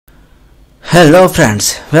Hello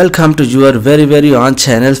friends, welcome to your very own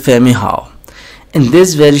channel Femi How. In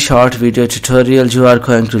this very short video tutorial you are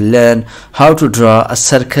going to learn how to draw a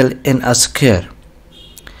circle in a square.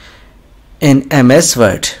 In MS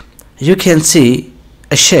Word you can see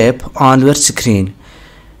a shape on your screen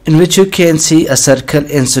in which you can see a circle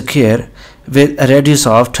in square with a radius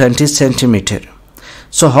of 20 cm.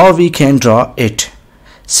 So how we can draw it?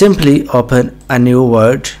 Simply open a new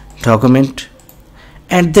Word document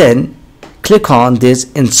and then click on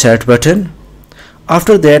this insert button.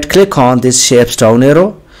 After that click on this shapes down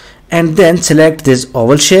arrow and then select this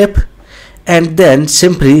oval shape and then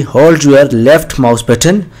simply hold your left mouse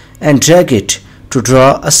button and drag it to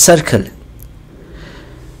draw a circle.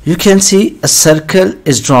 You can see a circle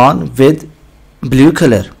is drawn with blue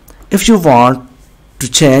color. If you want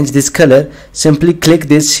to change this color, simply click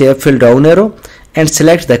this shape fill down arrow and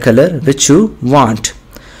select the color which you want.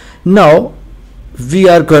 Now we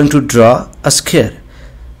are going to draw a square.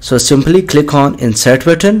 So simply click on insert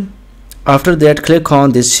button. After that click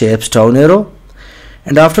on this shapes down arrow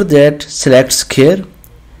and after that select square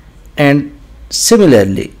and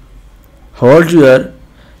similarly hold your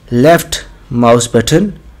left mouse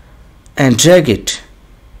button and drag it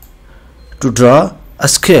to draw a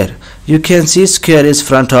square. You can see square is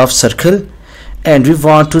front of circle and we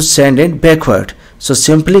want to send it backward. So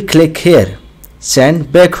simply click here,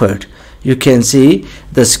 send backward. You can see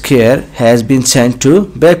the square has been sent to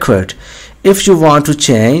backward. If you want to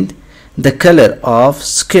change the color of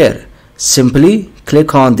square, simply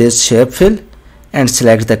click on this shape fill and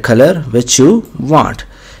select the color which you want.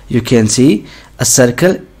 You can see a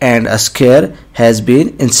circle and a square has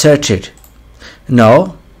been inserted.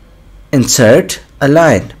 Now insert a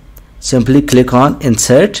line. Simply click on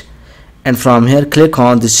insert and from here click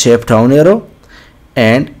on this shape down arrow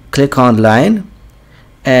and click on line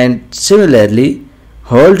and similarly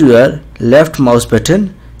hold your left mouse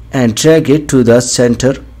button and drag it to the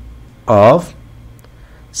center of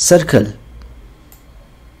circle.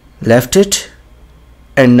 Left it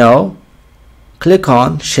and now click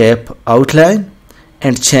on shape outline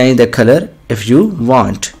and change the color if you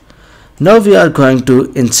want. Now we are going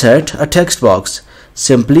to insert a text box.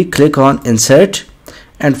 Simply click on insert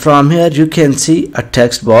and from here you can see a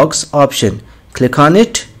text box option. Click on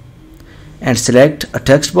it and select a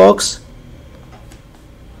text box,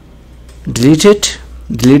 delete it,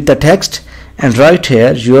 delete the text and write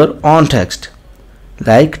here your own text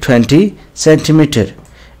like 20 cm.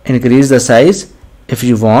 Increase the size if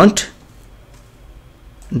you want,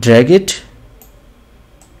 drag it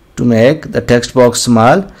to make the text box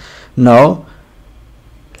small. Now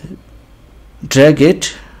drag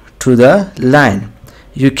it to the line.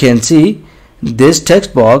 You can see this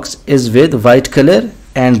text box is with white color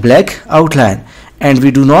and black outline and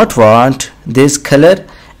we do not want this color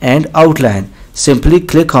and outline. Simply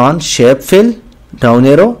click on shape fill down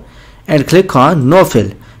arrow and click on no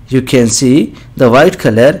fill. You can see the white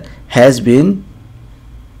color has been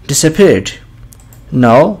disappeared.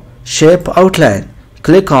 Now shape outline.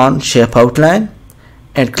 Click on shape outline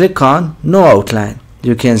and click on no outline.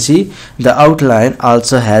 You can see the outline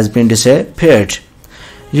also has been disappeared.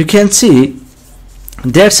 You can see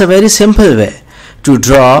that's a very simple way to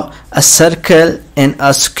draw a circle in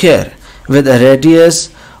a square with a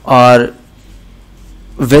radius or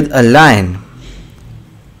with a line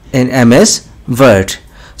in MS Word.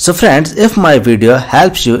 So friends, if my video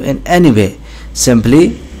helps you in any way,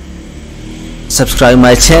 simply subscribe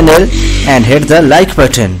my channel and hit the like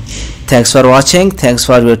button. Thanks for watching. Thanks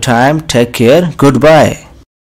for your time. Take care. Goodbye.